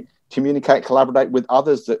 Can they communicate, collaborate with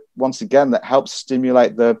others that, once again, that helps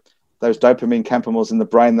stimulate those dopamine chemicals in the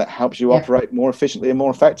brain that helps you operate more efficiently and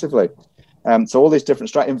more effectively? So all these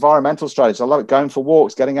different environmental strategies. I love it. Going for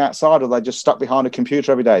walks, getting outside, or they just stuck behind a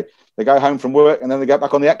computer every day. They go home from work and then they get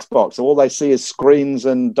back on the Xbox. So all they see is screens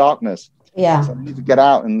and darkness. So they need to get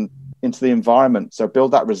out and into the environment. So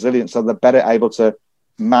build that resilience so they're better able to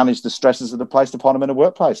manage the stresses that are placed upon them in a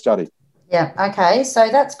workplace, Juddy. Yeah. Okay. So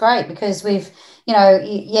that's great because we've,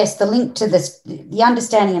 yes, the link to this, the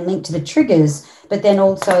understanding and link to the triggers, but then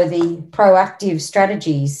also the proactive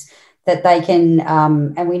strategies that they can,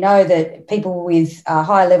 and we know that people with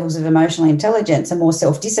higher levels of emotional intelligence are more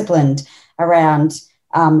self-disciplined around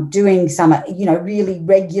doing some, really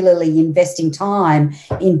regularly investing time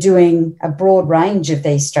in doing a broad range of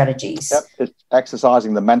these strategies. Yep, it's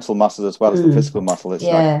exercising the mental muscle as well as the physical muscle. It's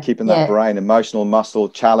like keeping that brain, emotional muscle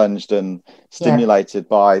challenged and stimulated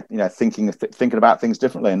by, thinking about things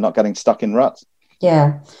differently and not getting stuck in ruts.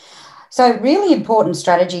 Yeah. So really important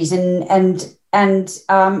strategies and it's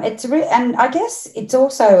and I guess it's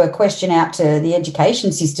also a question out to the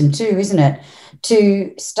education system too, isn't it?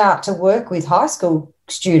 To start to work with high school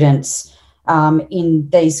students in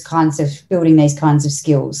these kinds of building these kinds of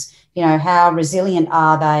skills. How resilient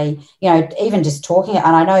are they? Even just talking,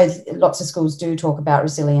 and I know lots of schools do talk about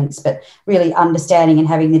resilience, but really understanding and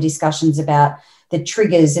having the discussions about the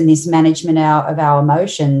triggers and this management of our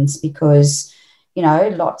emotions, because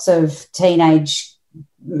lots of teenage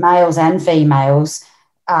males and females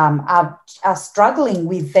are struggling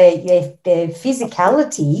with their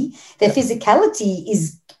physicality. Their physicality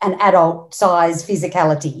is an adult size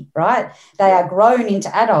physicality, right? They are grown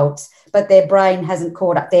into adults, but their brain hasn't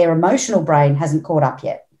caught up. Their emotional brain hasn't caught up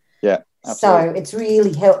yet. Yeah, absolutely. So it's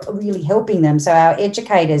really helping them. So our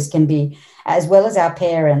educators can be, as well as our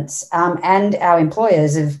parents and our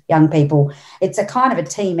employers of young people, it's a kind of a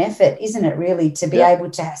team effort, isn't it, really, to be able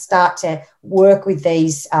to start to work with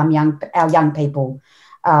these our young people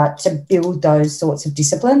to build those sorts of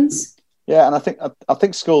disciplines. Yeah, and I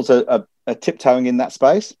think schools are tiptoeing in that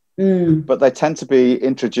space, but they tend to be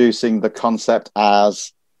introducing the concept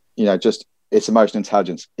as, just it's emotional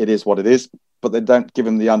intelligence. It is what it is, but they don't give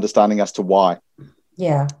them the understanding as to why.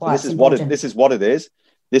 Yeah, why so this is what it is.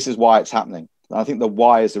 This is why it's happening. And I think the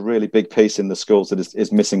why is a really big piece in the schools that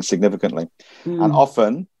is missing significantly. And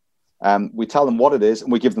often we tell them what it is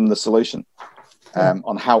and we give them the solution on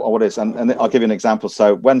what it is. And I'll give you an example.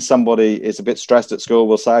 So when somebody is a bit stressed at school,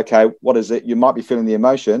 we'll say, okay, what is it? You might be feeling the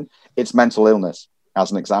emotion. It's mental illness,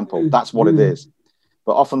 as an example. That's what it is.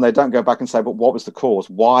 But often they don't go back and say, but what was the cause?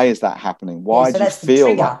 Why is that happening? Why do you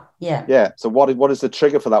feel that? Yeah. So what is the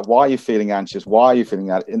trigger for that? Why are you feeling anxious? Why are you feeling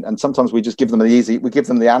that? And sometimes we just give them we give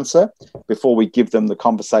them the answer before we give them the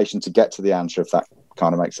conversation to get to the answer, if that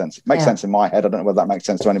kind of makes sense. It makes sense in my head. I don't know whether that makes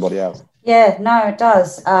sense to anybody else. Yeah, no, it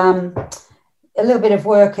does. A little bit of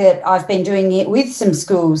work that I've been doing it with some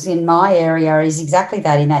schools in my area is exactly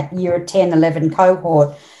that, in that year 10, 11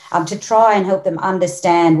 cohort, to try and help them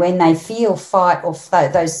understand when they feel fight or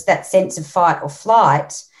that sense of fight or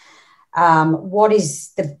flight, what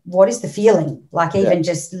is the feeling, like even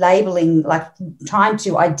just labeling, like trying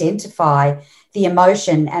to identify the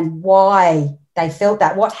emotion and why they felt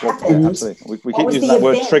that, what happened. Absolutely. We keep using that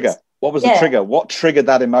word trigger. What was the trigger? What triggered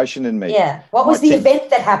that emotion in me? Yeah. What was the event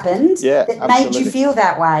that happened that made you feel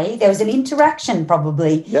that way? There was an interaction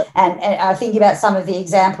probably. Yep. And I think about some of the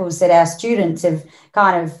examples that our students have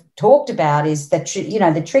kind of talked about is that,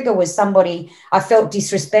 the trigger was somebody, I felt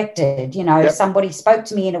disrespected, somebody spoke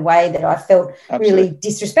to me in a way that I felt really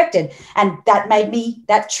disrespected. And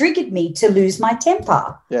that triggered me to lose my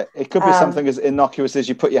temper. Yeah. It could be something as innocuous as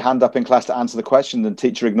you put your hand up in class to answer the question and the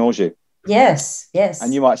teacher ignores you. Yes.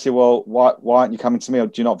 And you might say, well, why aren't you coming to me? Or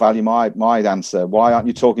do you not value my answer? Why aren't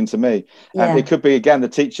you talking to me? And it could be, again, the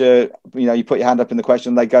teacher, you put your hand up in the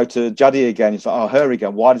question, they go to Juddy again. It's like, oh, her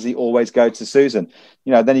again. Why does he always go to Susan?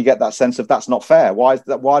 Then you get that sense of that's not fair. Why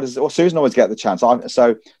does Susan always get the chance?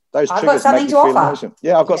 So those I've triggers got something make to you feel offer. emotional.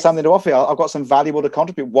 Yeah, I've got something to offer. I've got some valuable to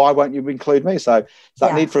contribute. Why won't you include me? So it's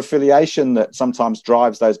that need for affiliation that sometimes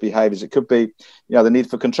drives those behaviors. It could be, the need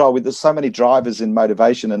for control. There's so many drivers in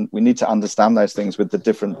motivation, and we need to understand those things with the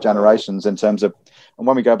different generations in terms of, and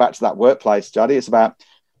when we go back to that workplace, Juddy, it's about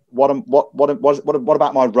what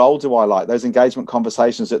about my role do I like? Those engagement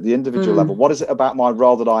conversations at the individual level. What is it about my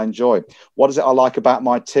role that I enjoy? What is it I like about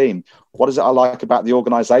my team? What is it I like about the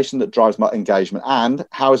organization that drives my engagement? And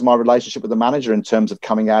how is my relationship with the manager in terms of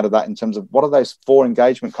coming out of that, in terms of what are those 4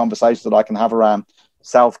 engagement conversations that I can have around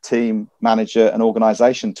self, team, manager, and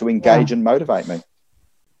organization to engage and motivate me?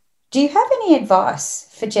 Do you have any advice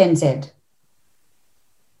for Gen Z?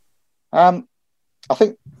 I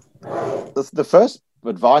think the first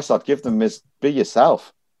advice I'd give them is be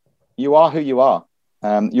yourself. You are who you are.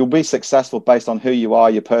 You'll be successful based on who you are,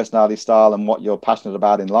 your personality style, and what you're passionate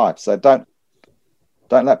about in life. So don't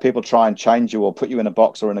let people try and change you or put you in a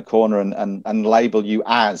box or in a corner and label you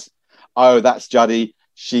as, oh, that's Juddy,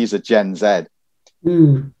 she's a Gen Z.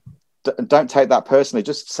 Don't take that personally.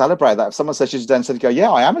 Just celebrate that. If someone says she's a Gen Z, go, yeah,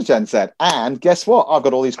 I am a Gen Z. And guess what? I've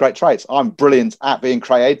got all these great traits. I'm brilliant at being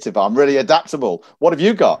creative. I'm really adaptable. What have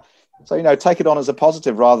you got? So, take it on as a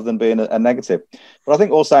positive rather than being a negative. But I think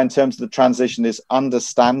also in terms of the transition is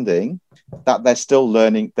understanding that they're still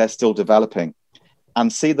learning, they're still developing,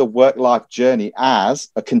 and see the work-life journey as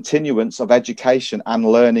a continuance of education and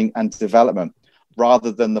learning and development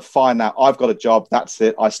rather than the fine now, I've got a job, that's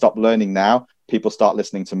it, I stop learning now, people start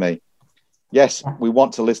listening to me. Yes, we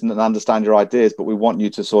want to listen and understand your ideas, but we want you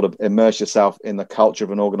to sort of immerse yourself in the culture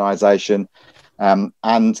of an organization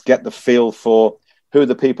and get the feel for who are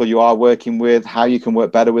the people you are working with, how you can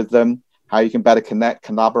work better with them, how you can better connect,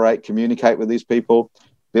 collaborate, communicate with these people,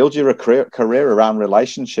 build your career around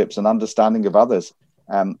relationships and understanding of others,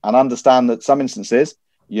 and understand that some instances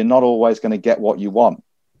you're not always going to get what you want,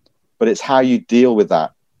 but it's how you deal with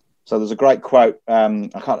that. So there's a great quote, I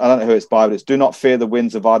don't know who it's by, but it's, do not fear the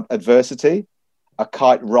winds of adversity. A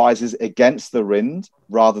kite rises against the wind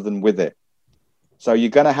rather than with it. So you're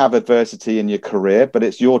going to have adversity in your career, but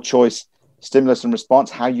it's your choice, stimulus and response,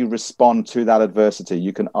 how you respond to that adversity.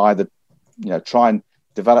 You can either, try and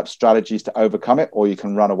develop strategies to overcome it, or you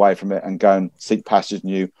can run away from it and go and seek pastures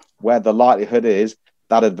new, where the likelihood is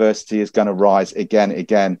that adversity is going to rise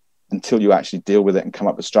again, until you actually deal with it and come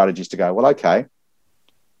up with strategies to go, well, okay,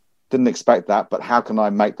 didn't expect that, but how can I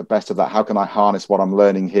make the best of that? How can I harness what I'm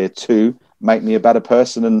learning here to make me a better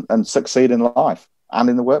person and succeed in life and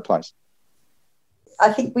in the workplace?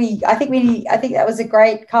 I think that was a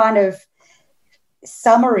great kind of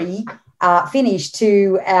summary finish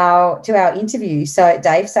to our interview. So,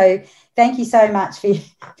 Dave, thank you so much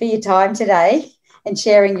for your time today and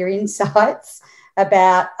sharing your insights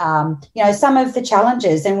about some of the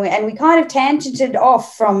challenges, and we kind of tangented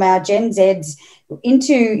off from our Gen Zs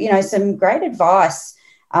into some great advice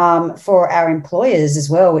for our employers as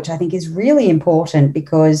well, which I think is really important,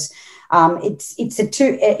 because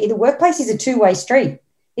the workplace is a two-way street,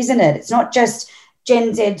 isn't it? It's not just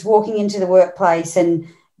Gen Zs walking into the workplace and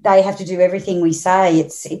they have to do everything we say.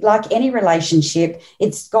 It's like any relationship,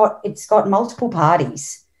 it's got multiple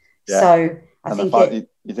parties. Yeah. So I think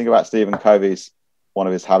you think about Stephen Covey's, one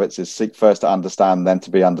of his habits is seek first to understand, then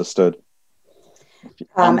to be understood. If you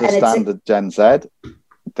understand the Gen Z,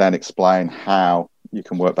 then explain how you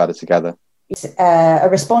can work better together. It's a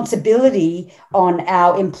responsibility on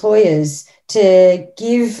our employers to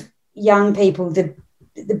give young people the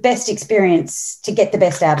best experience to get the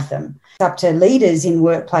best out of them. It's up to leaders in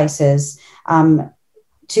workplaces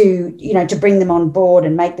to bring them on board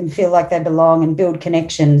and make them feel like they belong and build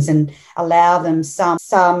connections and allow them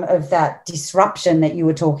some of that disruption that you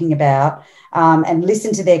were talking about, and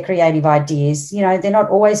listen to their creative ideas. They're not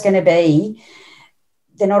always going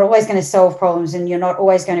to solve problems, and you're not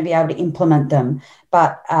always going to be able to implement them,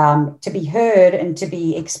 but to be heard and to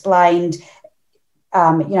be explained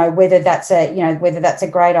whether that's a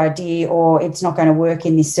great idea or it's not going to work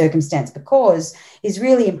in this circumstance, because is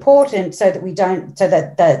really important so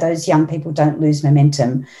that those young people don't lose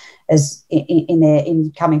momentum as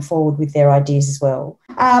in coming forward with their ideas as well.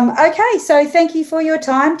 Okay, so thank you for your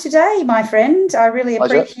time today, my friend. I really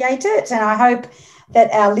appreciate it, and I hope that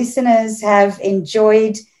our listeners have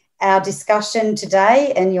enjoyed our discussion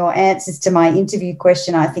today and your answers to my interview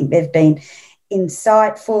question. I think they've been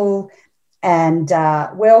insightful and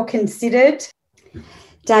well considered.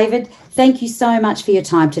 David, thank you so much for your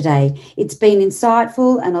time today. It's been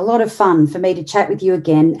insightful and a lot of fun for me to chat with you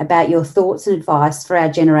again about your thoughts and advice for our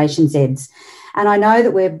Generation Zs. And I know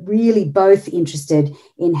that we're really both interested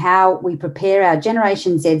in how we prepare our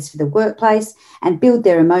Generation Zs for the workplace and build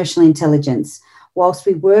their emotional intelligence, whilst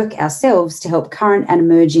we work ourselves to help current and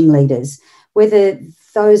emerging leaders, whether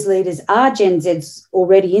those leaders are Gen Zs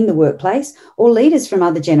already in the workplace or leaders from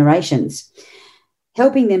other generations,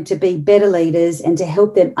 helping them to be better leaders and to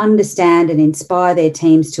help them understand and inspire their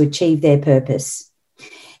teams to achieve their purpose.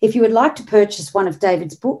 If you would like to purchase one of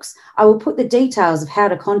David's books, I will put the details of how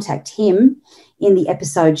to contact him in the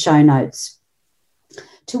episode show notes.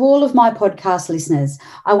 To all of my podcast listeners,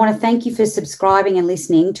 I want to thank you for subscribing and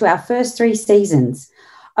listening to our first 3 seasons.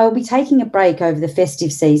 I will be taking a break over the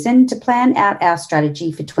festive season to plan out our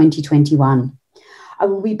strategy for 2021. I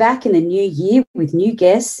will be back in the new year with new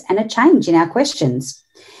guests and a change in our questions.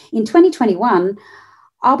 In 2021,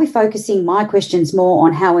 I'll be focusing my questions more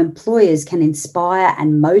on how employers can inspire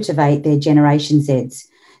and motivate their Generation Zs,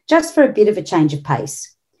 just for a bit of a change of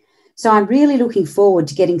pace. So I'm really looking forward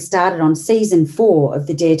to getting started on season 4 of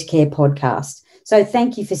the Dare to Care podcast. So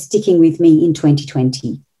thank you for sticking with me in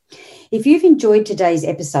 2020. If you've enjoyed today's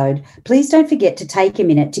episode, please don't forget to take a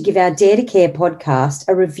minute to give our Dare to Care podcast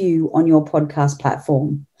a review on your podcast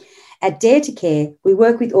platform. At Dare to Care, we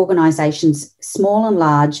work with organisations, small and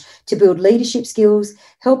large, to build leadership skills,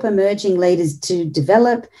 help emerging leaders to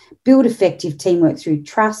develop, build effective teamwork through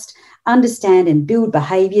trust, understand and build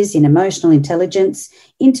behaviours in emotional intelligence,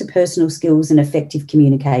 interpersonal skills and effective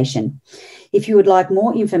communication. If you would like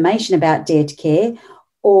more information about Dare to Care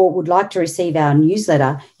or would like to receive our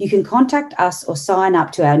newsletter, you can contact us or sign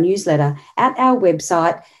up to our newsletter at our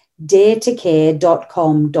website,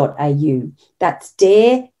 daretocare.com.au. That's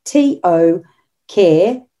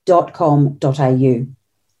daretocare.com.au.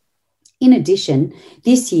 In addition,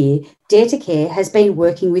 this year, Dare to Care has been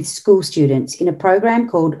working with school students in a program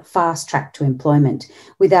called Fast Track to Employment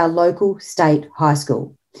with our local state high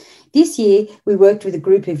school. This year, we worked with a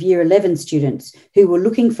group of Year 11 students who were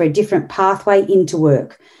looking for a different pathway into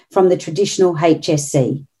work from the traditional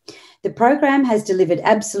HSC. The program has delivered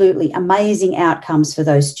absolutely amazing outcomes for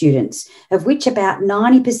those students, of which about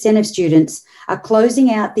 90% of students are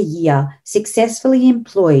closing out the year successfully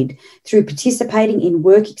employed through participating in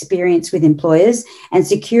work experience with employers and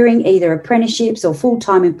securing either apprenticeships or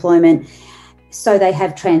full-time employment, so they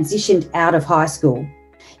have transitioned out of high school.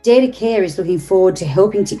 Dare to Care is looking forward to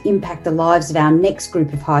helping to impact the lives of our next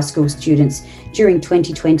group of high school students during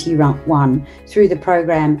 2021 through the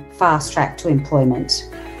program Fast Track to Employment.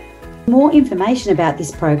 For more information about this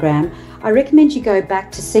program, I recommend you go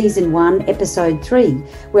back to Season 1, Episode 3,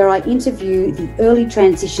 where I interview the Early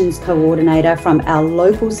Transitions Coordinator from our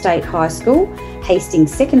local state high school,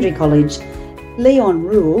 Hastings Secondary College, Leon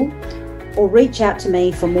Rule, or reach out to me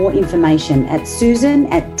for more information at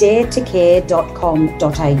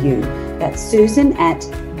susan@daretocare.com.au. That's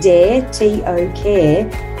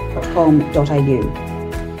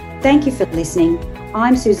susan@daretocare.com.au. Thank you for listening.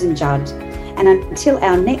 I'm Susan Judd, and until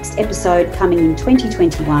our next episode coming in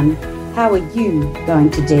 2021, how are you going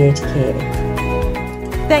to dare to care?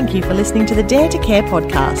 Thank you for listening to the Dare to Care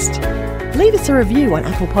podcast. Leave us a review on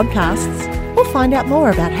Apple Podcasts or find out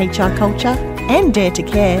more about HR culture and Dare to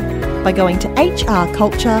Care by going to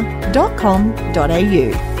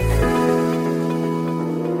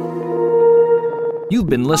hrculture.com.au. You've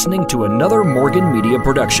been listening to another Morgan Media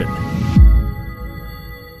production.